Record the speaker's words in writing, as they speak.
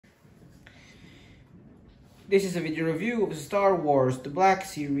This is a video review of Star Wars The Black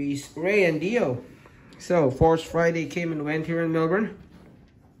Series, Rey and D-0. So, Force Friday came and went here in Melbourne.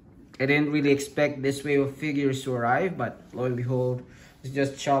 I didn't really expect this wave of figures to arrive, but lo and behold, I was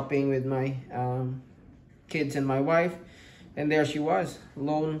just shopping with my kids and my wife, and there she was,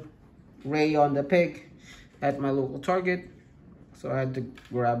 lone Rey on the peg at my local Target. So I had to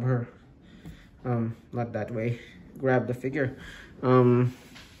grab her, not that way, grab the figure.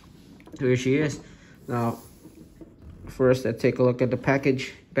 Here she is. Now, first, let's take a look at the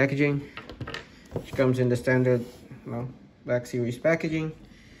packaging. She comes in the standard, Black Series packaging.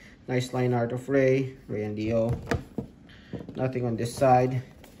 Nice line art of Rey and D-0. Nothing on this side.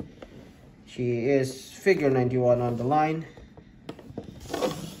 She is figure 91 on the line.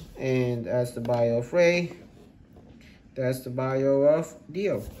 And that's the bio of Rey. That's the bio of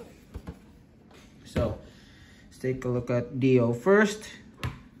D-0. So, let's take a look at D-0 first.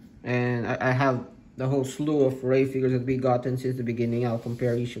 And I have the whole slew of Rey figures that we gotten since the beginning. I'll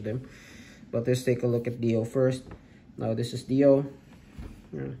compare each of them. But let's take a look at D-0 first. Now, this is D-0.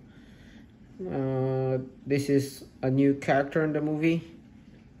 This is a new character in the movie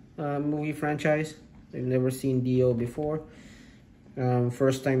franchise. I've never seen D-0 before.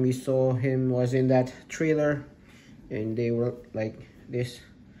 First time we saw him was in that trailer, and they were like this.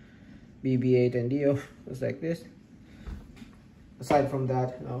 BB-8 and D-0 was like this. Aside from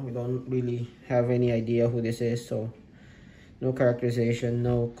that, no, we don't really have any idea who this is, so no characterization,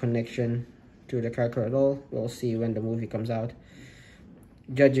 no connection to the character at all. We'll see when the movie comes out.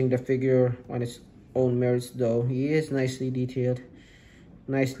 Judging the figure on its own merits, though, he is nicely detailed,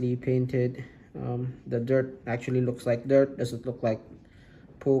 nicely painted. The dirt actually looks like dirt, doesn't look like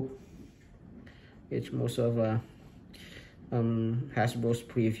poop. It's most of Hasbro's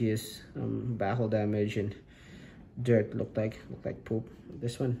previous battle damage and dirt looked like poop.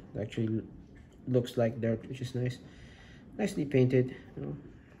 This one actually looks like dirt, which is nice. Nicely painted,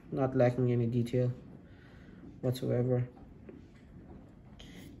 not lacking any detail whatsoever.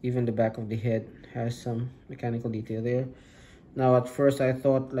 Even the back of the head has some mechanical detail there. Now, at first I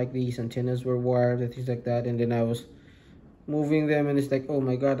thought like these antennas were wired and things like that, and then I was moving them and it's like, oh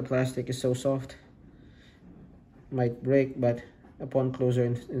my god, the plastic is so soft, might break. But upon closer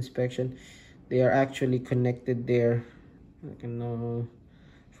inspection, they are actually connected there. I can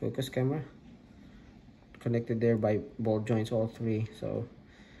focus camera. Connected there by ball joints, all three. So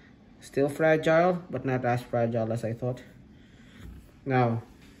still fragile, but not as fragile as I thought. Now,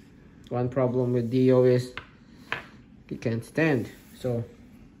 one problem with D-0 is he can't stand. So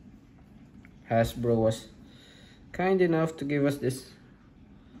Hasbro was kind enough to give us this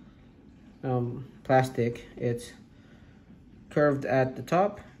plastic. It's curved at the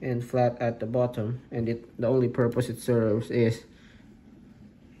top and flat at the bottom, and the only purpose it serves is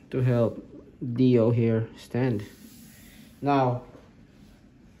to help D-0 here stand. Now,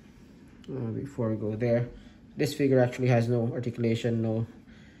 before we go there, this figure actually has no articulation, no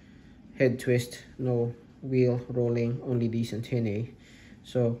head twist, no wheel rolling, only these antennae.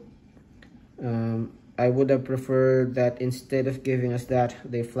 So I would have preferred that instead of giving us that,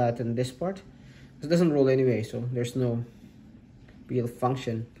 they flatten this part. It doesn't roll anyway, so there's no real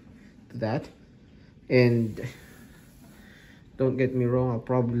function to that. And don't get me wrong,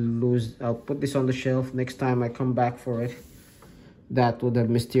 I'll put this on the shelf next time I come back for it. That would have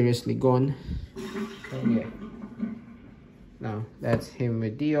mysteriously gone. So yeah, now that's him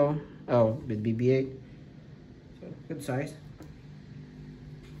with D-0. With BB-8. So good size.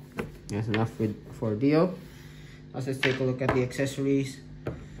 That's enough for D-0. Let's just take a look at the accessories.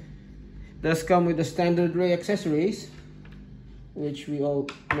 It does come with the standard Rey accessories, which we all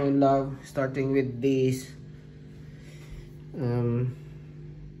know and love, starting with these Han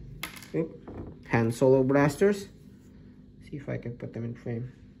Solo blasters. See if I can put them in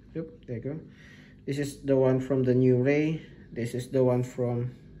frame. There you go. This is the one from the new Rey. This is the one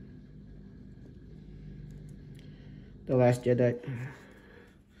from The Last Jedi.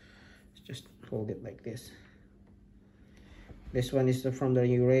 Let's just hold it like this. This one is from the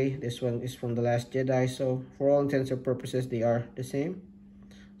new Rey. This one is from The Last Jedi. So for all intents and purposes, they are the same.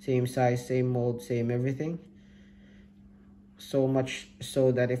 Same size, same mold, same everything. So much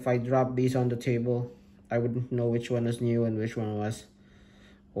so that if I drop these on the table, I wouldn't know which one was new and which one was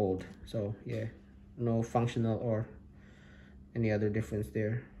old. So yeah, no functional or any other difference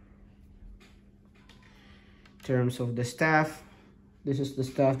there. In terms of the staff, this is the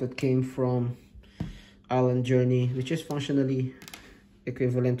staff that came from Island Journey, which is functionally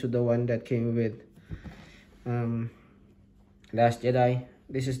equivalent to the one that came with Last Jedi.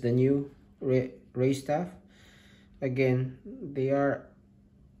 This is the new Rey staff. Again, they are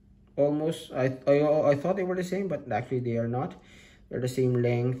almost, I thought they were the same, but actually they are not. They're the same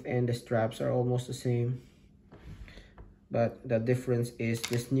length and the straps are almost the same. But the difference is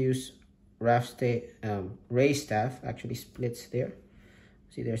this new race staff actually splits there.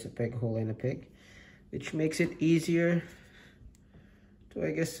 See, there's a peg hole and a peg, which makes it easier to,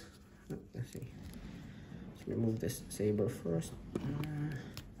 I guess, let's see. Let's remove this saber first.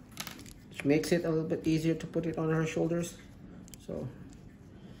 Which makes it a little bit easier to put it on her shoulders. So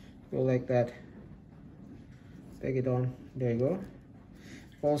go like that, peg it on, there you go.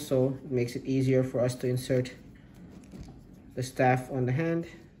 Also, it makes it easier for us to insert the staff on the hand,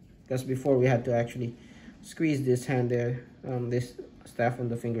 because before we had to actually squeeze this hand there, this staff on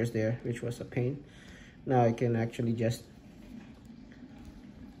the fingers there, which was a pain. Now I can actually just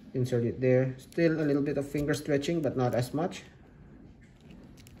insert it there. Still a little bit of finger stretching, but not as much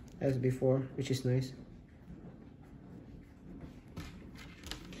as before, which is nice.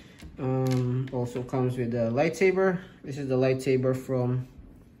 Also comes with a lightsaber. This is the lightsaber from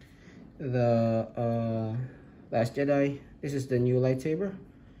the Last Jedi. This is the new lightsaber.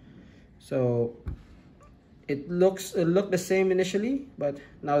 So it looked the same initially, but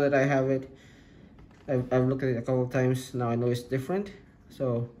now that I have it, I've looked at it a couple of times. Now I know it's different.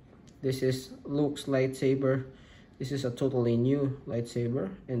 So this is Luke's lightsaber. This is a totally new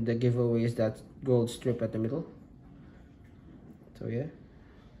lightsaber, and the giveaway is that gold strip at the middle. So yeah,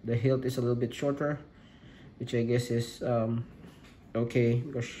 the hilt is a little bit shorter, which I guess is okay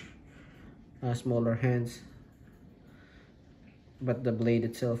because smaller hands, but the blade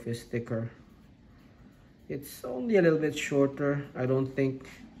itself is thicker. It's only a little bit shorter. I think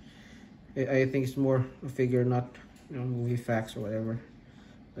it's more a figure, not, you know, movie facts or whatever.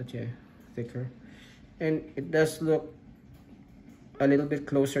 But yeah, thicker. And it does look a little bit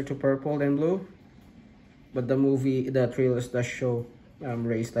closer to purple than blue. But the trailers does show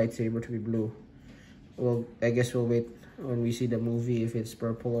Rey's lightsaber to be blue. Well, I guess we'll wait when we see the movie if it's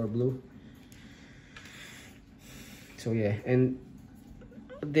purple or blue. So yeah, and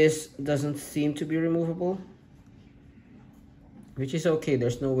this doesn't seem to be removable, which is okay.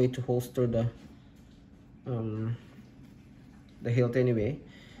 There's no way to holster the hilt anyway,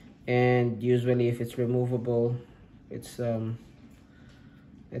 and usually if it's removable, it's not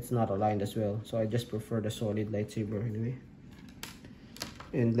aligned as well. So I just prefer the solid lightsaber anyway.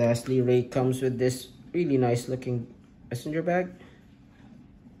 And lastly, Rey comes with this really nice looking messenger bag.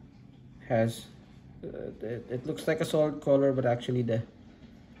 Has it looks like a solid color, but actually the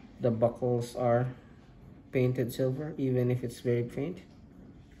buckles are painted silver, even if it's very faint.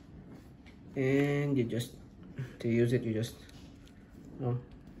 And you just, to use it, you just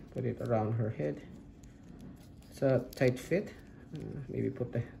put it around her head. It's a tight fit. Maybe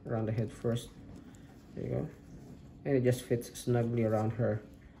put around the head first. There you go. And it just fits snugly around her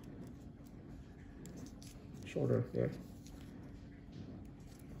shoulder there.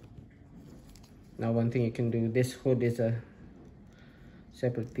 Now one thing you can do, this hood is a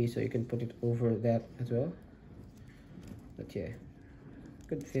separate piece, so you can put it over that as well. But yeah,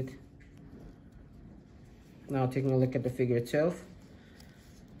 good fit. Now taking a look at the figure itself,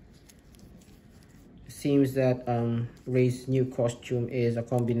 it seems that Rey's new costume is a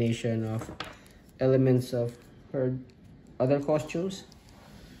combination of elements of her other costumes.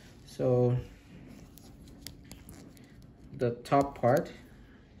 So the top part,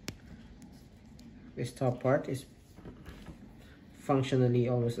 this top part is functionally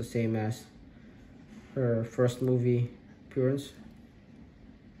almost the same as her first movie appearance.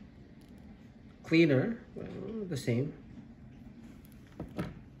 Cleaner, well, the same.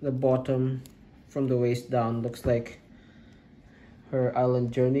 The bottom from the waist down looks like her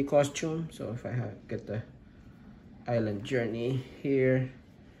Island Journey costume. So if I get the Island Journey here,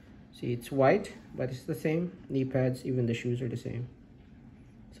 see, it's white, but it's the same. Knee pads, even the shoes are the same.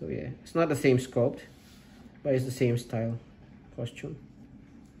 So yeah, it's not the same sculpt, but it's the same style costume.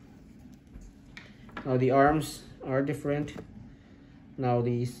 Now the arms are different. Now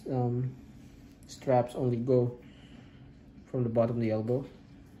these straps only go from the bottom of the elbow,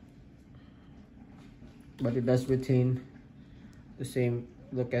 but it does retain the same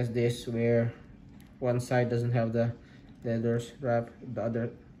look as this, where one side doesn't have the leather strap, the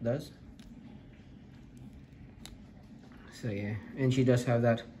other does. So yeah, and she does have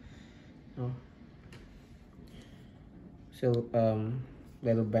that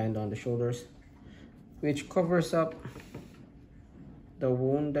leather band on the shoulders, which covers up the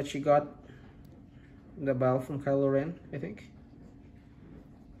wound that she got in the bow from Kylo Ren, I think.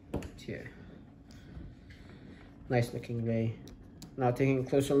 Yeah, nice looking Rey. Now taking a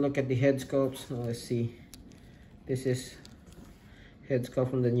closer look at the head sculpts. Now let's see. This is head sculpt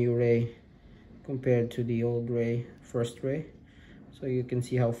from the new Ray compared to the old Ray, first Ray. So you can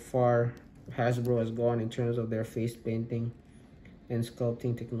see how far Hasbro has gone in terms of their face painting and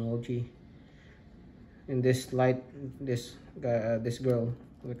sculpting technology. And this girl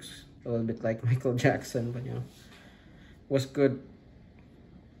looks a little bit like Michael Jackson, but you know, was good.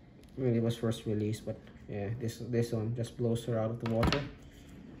 Really was first released, but yeah, this one just blows her out of the water.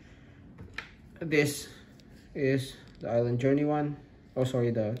 This is the Island Journey one. Oh,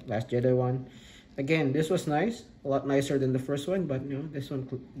 sorry, the Last Jedi one. Again, this was nice, a lot nicer than the first one, but you know, this one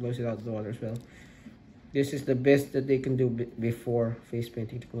blows it out of the water as well. This is the best that they can do before face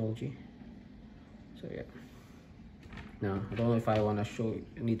painting technology. So yeah. Now I don't know if I want to show.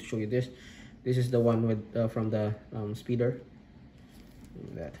 I need to show you this. This is the one with from the speeder.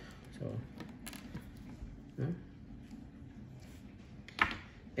 That so. Yeah.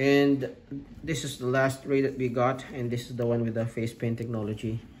 And this is the last Ray that we got, and this is the one with the face paint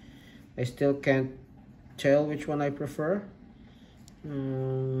technology. I still can't tell which one I prefer.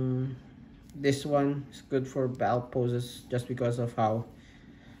 This one is good for battle poses just because of how,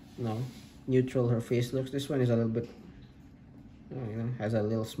 you know, neutral her face looks. This one is a little bit, you know, has a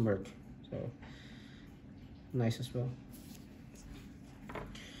little smirk, so nice as well.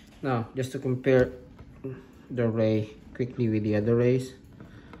 Now, just to compare the Ray quickly with the other Rays,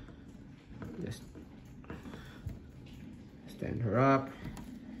 just stand her up.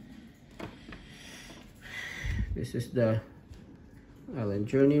 This is the Island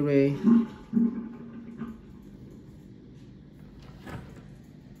Journey Ray.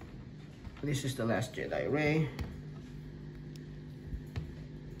 This is the Last Jedi Ray.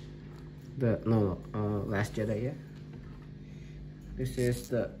 Last Jedi, yeah. This is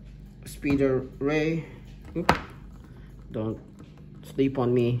the Speeder Ray. Oops. Don't sleep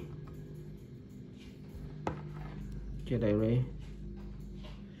on me. Jedi Ray.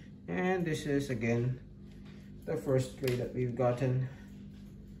 And this is again the first Ray that we've gotten.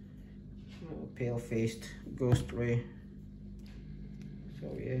 Pale-faced Ghost Ray.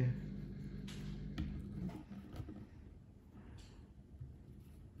 So yeah.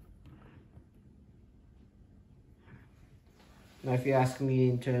 Now if you ask me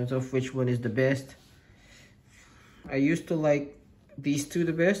in terms of which one is the best, I used to like these two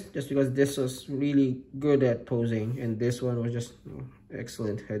the best just because this was really good at posing and this one was just, you know,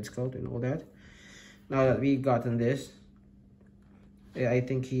 excellent head sculpt and all that. Now that we've gotten this, I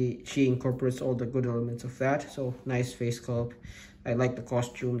think she incorporates all the good elements of that. So nice face sculpt. I like the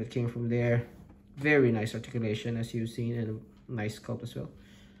costume that came from there. Very nice articulation as you've seen, and a nice sculpt as well.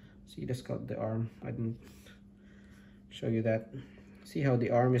 See the sculpt, the arm. I didn't show you that. See how the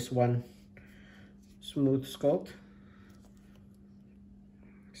arm is one smooth sculpt.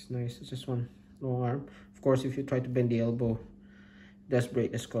 It's nice. It's just one long arm. Of course, if you try to bend the elbow, it does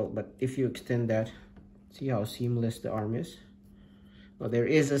break the sculpt. But if you extend that, see how seamless the arm is. Well, there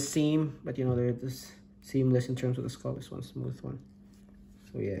is a seam, but you know, there is seamless in terms of the sculpt. This one smooth one.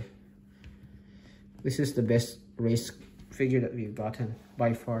 So yeah, this is the best race figure that we've gotten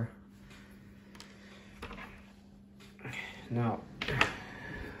by far. Now,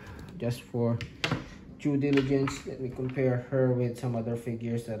 just for due diligence, let me compare her with some other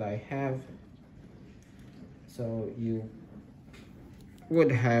figures that I have. So you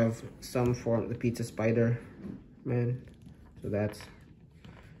would have some form of the Pizza Spider-Man. So that's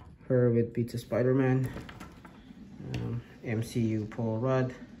her with Pizza Spider-Man. MCU Paul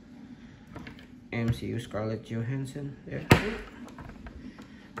Rudd. MCU Scarlett Johansson. There.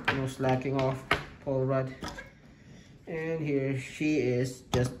 No slacking off, Paul Rudd. And here she is,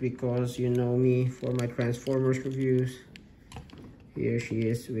 just because you know me for my Transformers reviews. Here she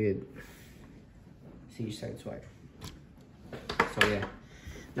is with Seaside Swipe. So yeah.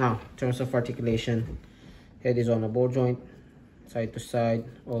 Now, in terms of articulation, head is on a ball joint, side to side,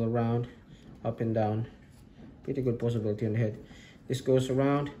 all around, up and down. Pretty good possibility on the head. This goes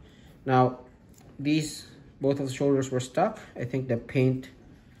around. Now, both of the shoulders were stuck. I think the paint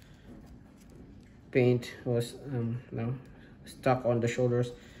was stuck on the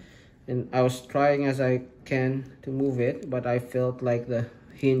shoulders, and I was trying as I can to move it, but I felt like the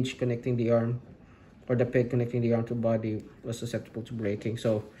hinge connecting the arm, or the peg connecting the arm to body, was susceptible to breaking.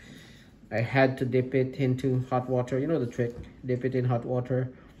 So I had to dip it into hot water. You know the trick, dip it in hot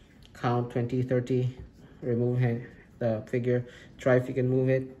water, count 20, 30, remove the figure, try if you can move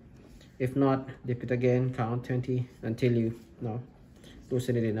it. If not, dip it again, count 20 until you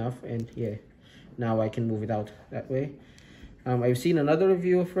loosen it enough, and yeah, now I can move it out that way. I've seen another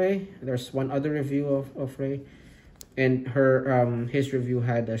review of Ray. There's one other review of Ray, and his review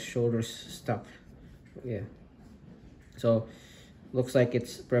had the shoulders stuck. Yeah, so Looks like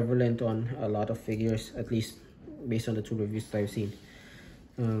it's prevalent on a lot of figures, at least based on the 2 reviews that I've seen.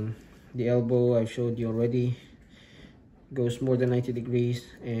 The elbow I've showed you already, goes more than 90 degrees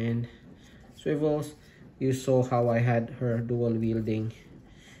and swivels. You saw how I had her dual wielding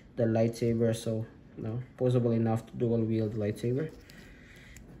the lightsaber, so posable enough to dual wield the lightsaber.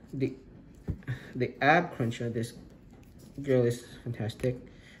 The ab crunch of this girl is fantastic.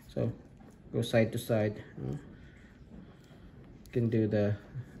 So go side to side. Can do the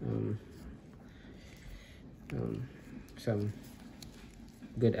some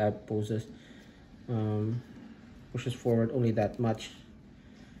good ab poses. Pushes forward only that much,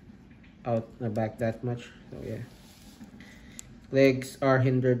 out the back that much. So yeah, legs are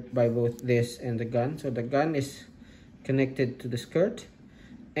hindered by both this and the gun. So the gun is connected to the skirt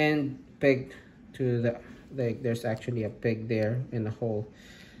and pegged to the leg. There's actually a peg there in the hole.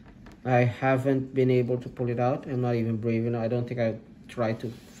 I haven't been able to pull it out. I'm not even brave enough. I don't think I try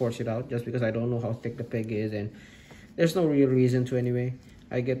to force it out, just because I don't know how thick the peg is, and there's no real reason to anyway.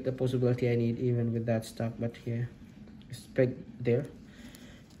 I get the possibility I need even with that stuck, but yeah, it's pegged there.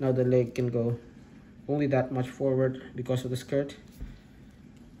 Now the leg can go only that much forward because of the skirt,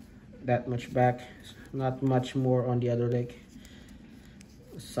 that much back, not much more on the other leg.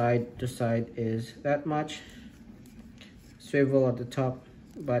 Side to side is that much. Swivel at the top,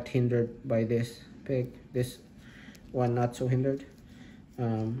 but hindered by this peg. This one not so hindered.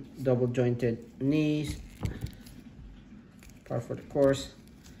 Double jointed knees, par for the course,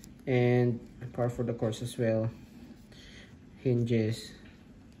 and par for the course as well. Hinges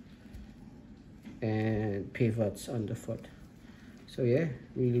and pivots on the foot. So yeah,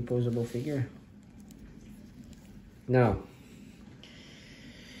 really posable figure. Now,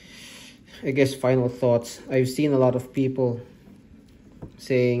 I guess final thoughts. I've seen a lot of people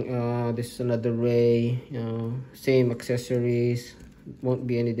saying this is another Rey, same accessories, won't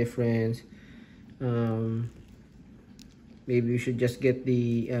be any difference. Maybe you should just get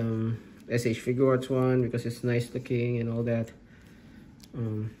the SH Figure Arts one because it's nice looking and all that.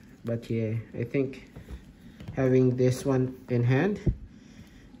 But yeah, I think having this one in hand,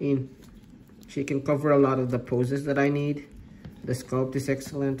 she can cover a lot of the poses that I need. The sculpt is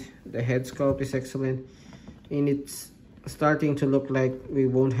excellent, the head sculpt is excellent, and it's starting to look like we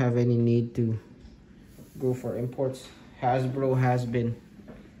won't have any need to go for imports. Hasbro has been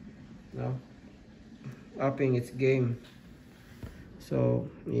upping its game. So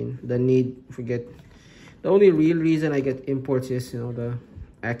the need, forget. The only real reason I get imports is the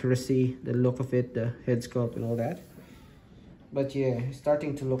accuracy, the look of it, the head sculpt and all that. But yeah, it's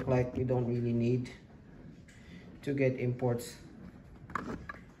starting to look like we don't really need to get imports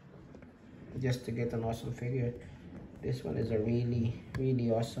just to get an awesome figure. This one is a really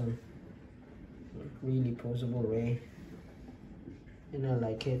awesome, really posable Rey, and I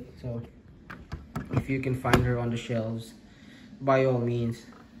like it. So if you can find her on the shelves, by all means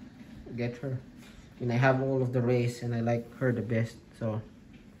get her. I have all of the Reys and I like her the best, so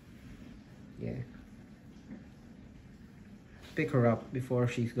yeah, pick her up before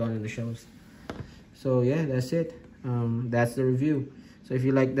she's gone in the shelves. So yeah, that's it. That's the review. So if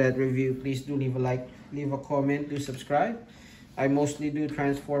you like that review, please do leave a like, leave a comment, do subscribe. I mostly do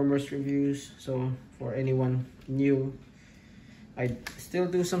Transformers reviews, so for anyone new, I still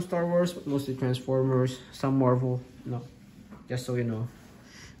do some Star Wars, but mostly Transformers, some Marvel, just so you know.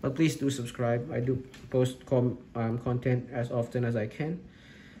 But please do subscribe. I do post content as often as I can.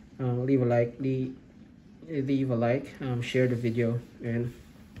 Leave a like, share the video, and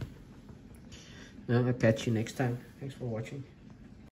I'll catch you next time. Thanks for watching.